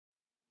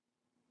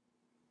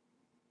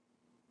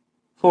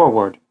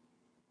Forward.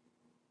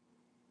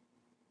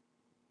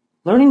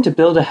 Learning to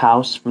build a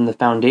house from the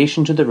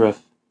foundation to the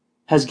roof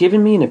has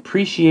given me an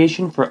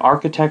appreciation for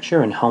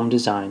architecture and home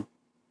design.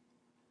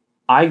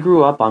 I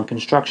grew up on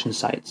construction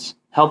sites,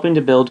 helping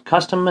to build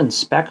custom and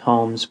spec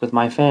homes with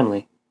my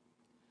family.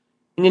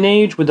 In an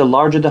age where the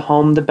larger the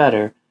home the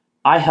better,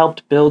 I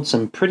helped build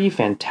some pretty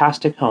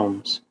fantastic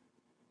homes.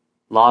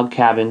 Log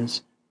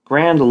cabins,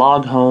 grand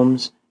log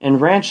homes, and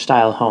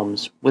ranch-style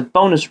homes with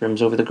bonus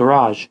rooms over the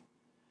garage.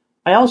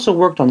 I also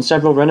worked on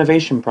several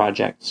renovation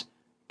projects,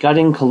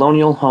 gutting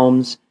colonial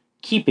homes,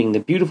 keeping the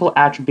beautiful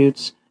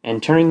attributes,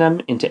 and turning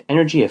them into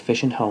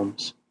energy-efficient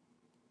homes.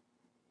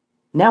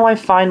 Now I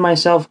find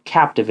myself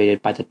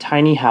captivated by the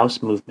tiny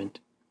house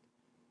movement.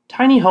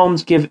 Tiny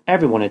homes give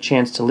everyone a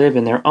chance to live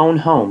in their own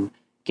home,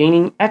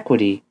 gaining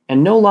equity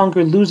and no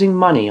longer losing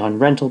money on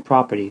rental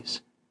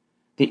properties.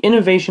 The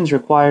innovations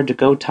required to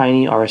go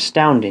tiny are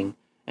astounding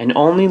and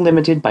only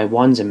limited by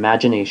one's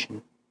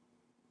imagination.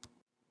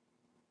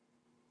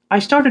 I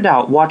started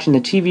out watching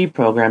the TV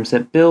programs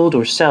that build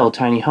or sell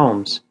tiny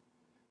homes.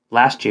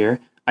 Last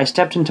year, I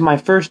stepped into my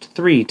first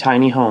 3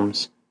 tiny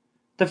homes.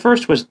 The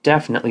first was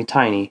definitely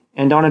tiny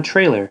and on a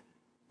trailer,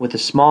 with a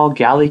small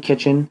galley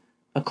kitchen,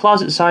 a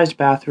closet-sized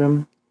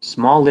bathroom,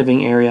 small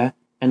living area,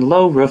 and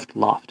low-roofed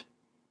loft.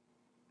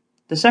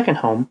 The second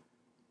home,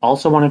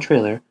 also on a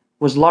trailer,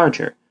 was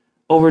larger,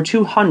 over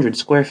 200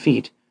 square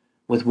feet,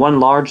 with one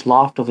large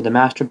loft over the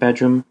master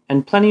bedroom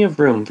and plenty of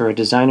room for a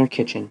designer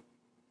kitchen.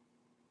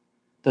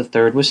 The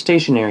third was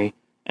stationary,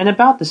 and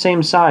about the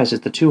same size as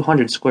the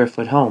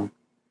 200-square-foot home.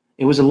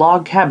 It was a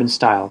log cabin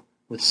style,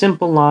 with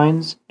simple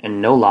lines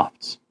and no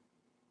lofts.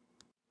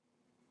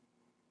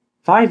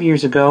 5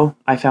 years ago,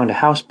 I found a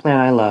house plan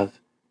I love.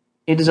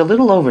 It is a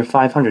little over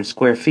 500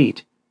 square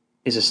feet,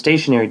 is a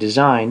stationary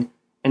design,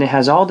 and it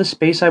has all the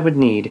space I would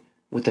need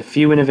with a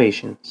few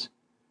innovations.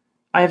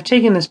 I have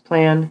taken this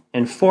plan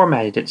and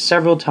formatted it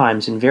several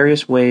times in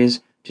various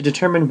ways to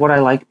determine what I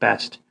like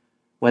best,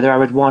 whether I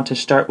would want to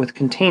start with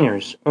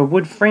containers or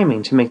wood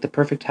framing to make the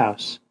perfect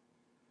house.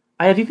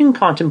 I have even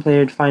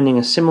contemplated finding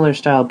a similar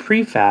style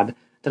prefab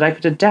that I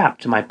could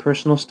adapt to my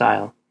personal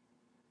style.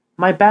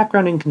 My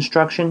background in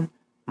construction,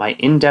 my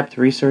in-depth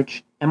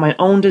research, and my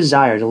own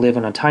desire to live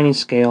on a tiny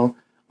scale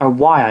are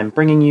why I'm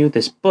bringing you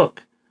this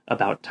book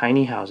about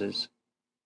tiny houses.